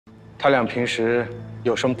他俩平时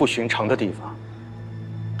有什么不寻常的地方？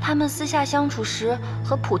他们私下相处时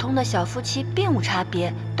和普通的小夫妻并无差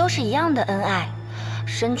别，都是一样的恩爱。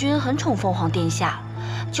神君很宠凤凰殿下，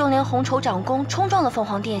就连红绸长公冲撞了凤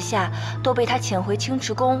凰殿下，都被他遣回清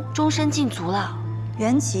池宫，终身禁足了。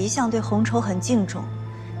元吉一向对红绸很敬重，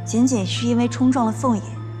仅仅是因为冲撞了凤野，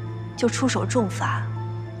就出手重罚，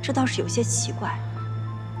这倒是有些奇怪。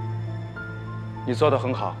你做得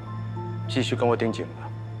很好，继续跟我盯紧了，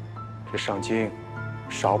这赏金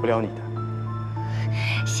少不了你的。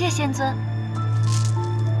 谢仙尊。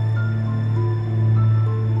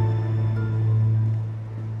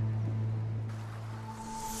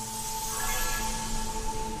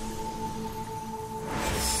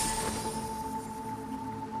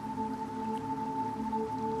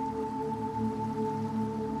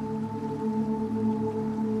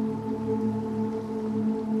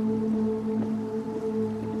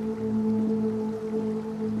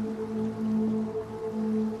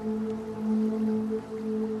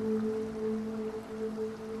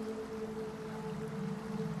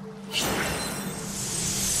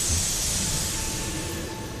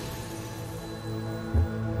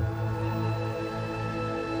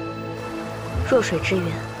弱水之源。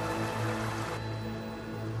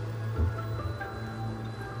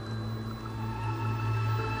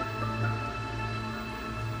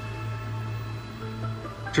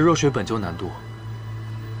这弱水本就难渡，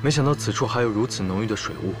没想到此处还有如此浓郁的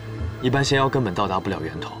水雾，一般仙妖根本到达不了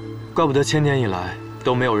源头，怪不得千年以来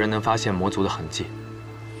都没有人能发现魔族的痕迹。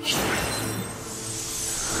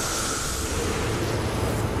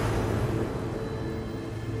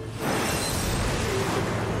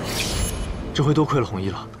 这回多亏了红衣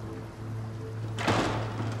了。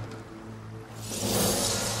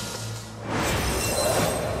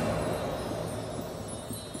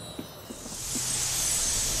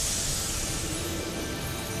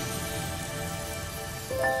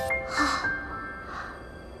啊，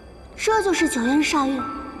这就是九渊煞域。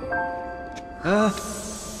哎，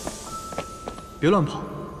别乱跑！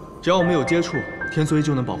只要我们有接触，天梭衣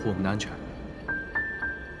就能保护我们的安全。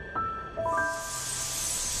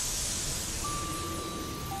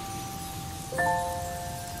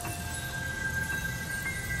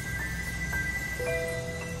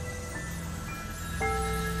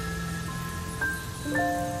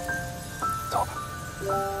 走吧。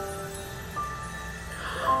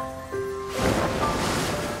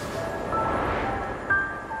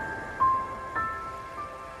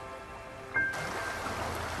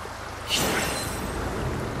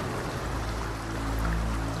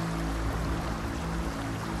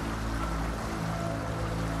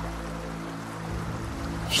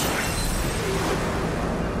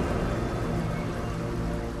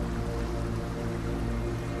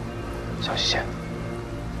小西仙。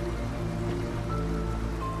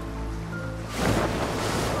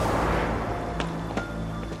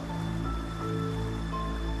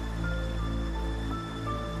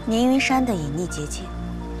 凝云山的隐匿结界，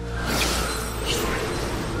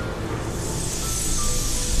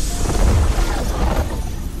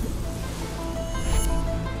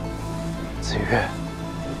子月，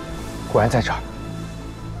果然在这儿。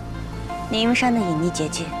凝云山的隐匿结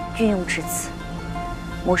界运用至此，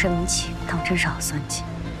魔神名气当真是好算计。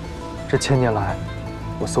这千年来，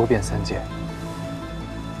我搜遍三界，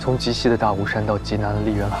从极西的大雾山到极南的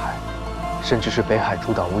丽渊海，甚至是北海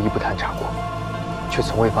诸岛，无一不探查过。 却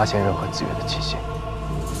从未发现任何子月的气息。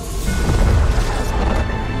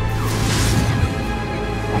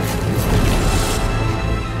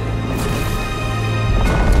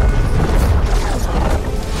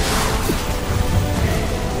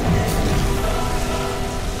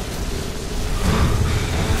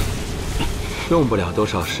用不了多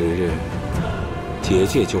少时日，结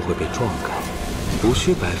界就会被撞开，无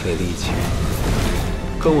需白费力气。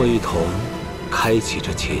跟我一同开启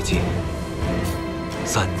这结界。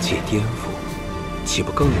 三界颠覆，岂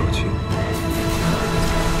不更有趣？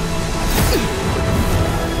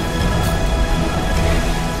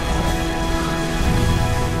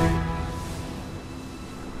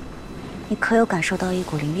你可有感受到一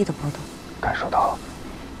股灵力的波动？感受到了。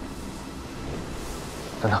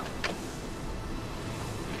等等，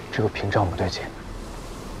这个屏障不对劲。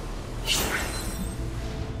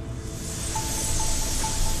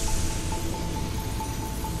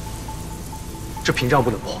这屏障不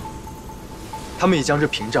能破，他们已将这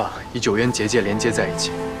屏障与九渊结界连接在一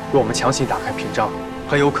起。若我们强行打开屏障，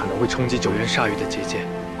很有可能会冲击九渊煞域的结界。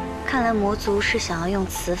看来魔族是想要用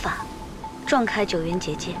此法撞开九渊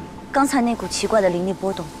结界。刚才那股奇怪的灵力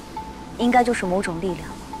波动，应该就是某种力量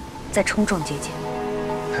在冲撞结界。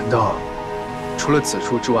难道除了此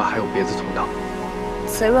处之外还有别的通道？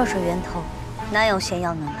此弱水源头，难有仙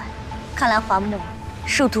药能来。看来华墨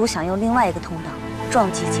试图想用另外一个通道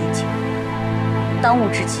撞击结界。当务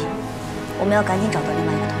之急，我们要赶紧找到另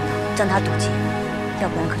外一个通道，将它堵截，要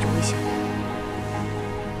不然可就危险了。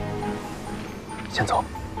先走。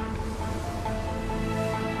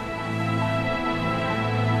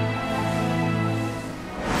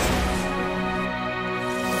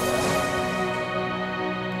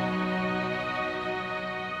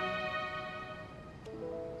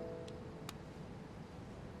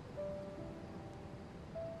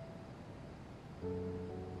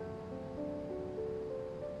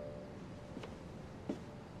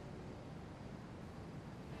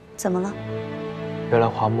怎么了？原来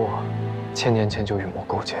华墨1000年前就与魔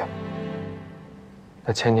勾结，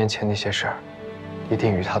那1000年前那些事儿，一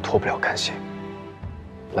定与他脱不了干系。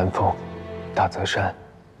蓝风、大泽山，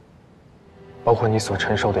包括你所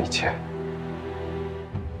承受的一切，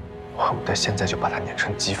我恨不得现在就把它碾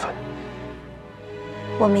成齑粉。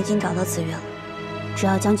我们已经找到紫月了，只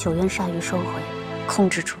要将9渊鲨鱼收回，控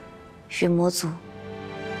制住与魔族、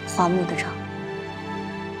华木的账，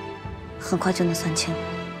很快就能算清。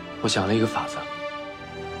我想了一个法子，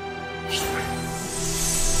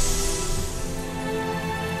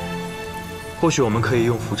或许我们可以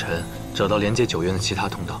用浮尘找到连接9渊的其他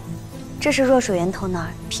通道。这是弱水源头那儿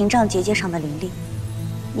屏障结界上的灵力。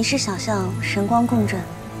你是想像神光共振、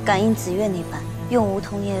感应紫月那般，用梧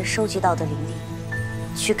桐叶收集到的灵力，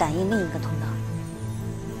去感应另一个通道？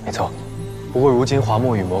没错。不过如今华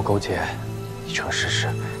墨与魔勾结已成事实，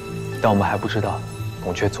但我们还不知道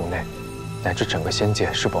孔雀族内乃至整个仙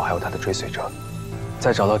界是否还有他的追随者。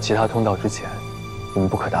在找到其他通道之前，我们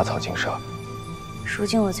不可打草惊蛇。如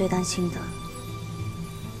今我最担心的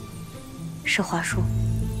是华叔。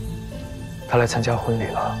他来参加婚礼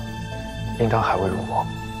了，应当还未入魔。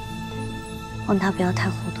望他不要太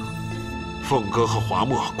糊涂。凤哥和华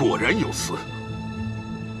墨果然有私。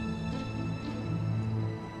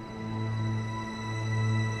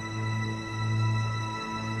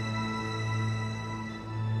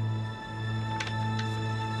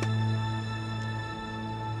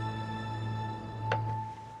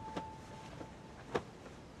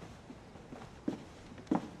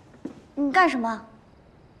你干什么？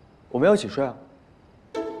我们要一起睡啊！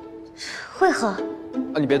会合？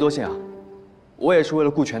啊，你别多心啊，我也是为了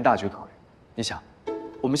顾全大局考虑。你想，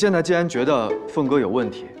我们现在既然觉得凤哥有问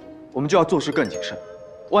题，我们就要做事更谨慎。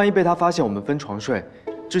万一被他发现我们分床睡，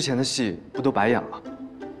之前的戏不都白演了？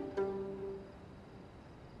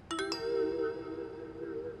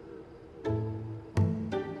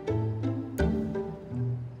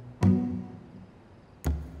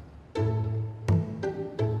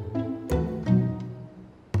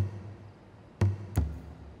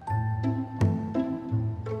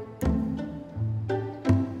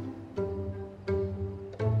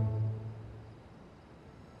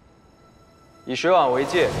以水碗为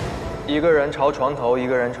界，一个人朝床头，一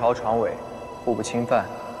个人朝床尾，互不侵犯。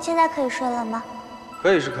现在可以睡了吗？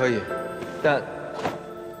可以是可以，但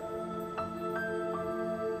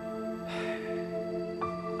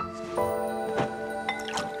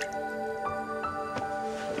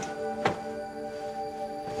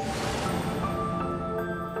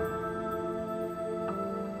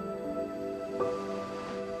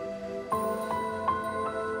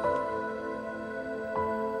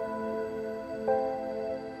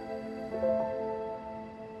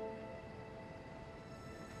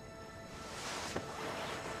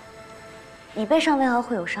你背上为何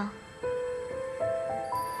会有伤？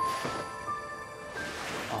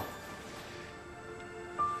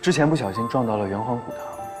之前不小心撞到了圆环骨堂，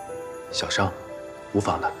小伤，无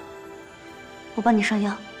妨的。我帮你上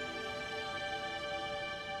药。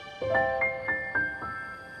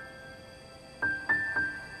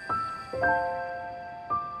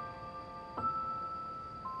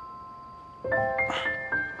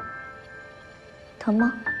疼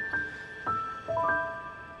吗？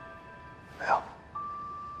没有。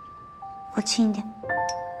我轻一点。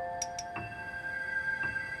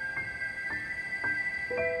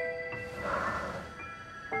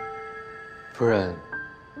夫人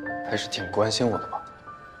还是挺关心我的嘛。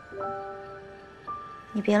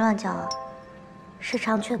你别乱叫啊，是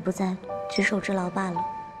长雀不在，举手之劳罢了。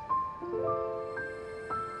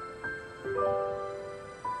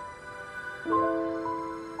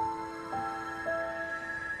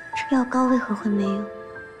这药膏为何会没用？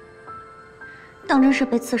当真是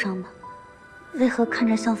被刺伤吧？为何看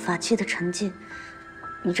着像法器的沉浸？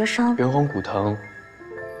你这伤……圆环骨藤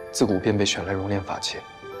自古便被选来熔炼法器，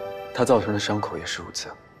它造成的伤口也是如此。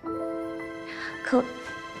可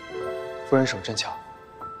夫人手真巧，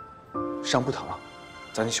伤不疼了，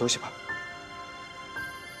早点休息吧。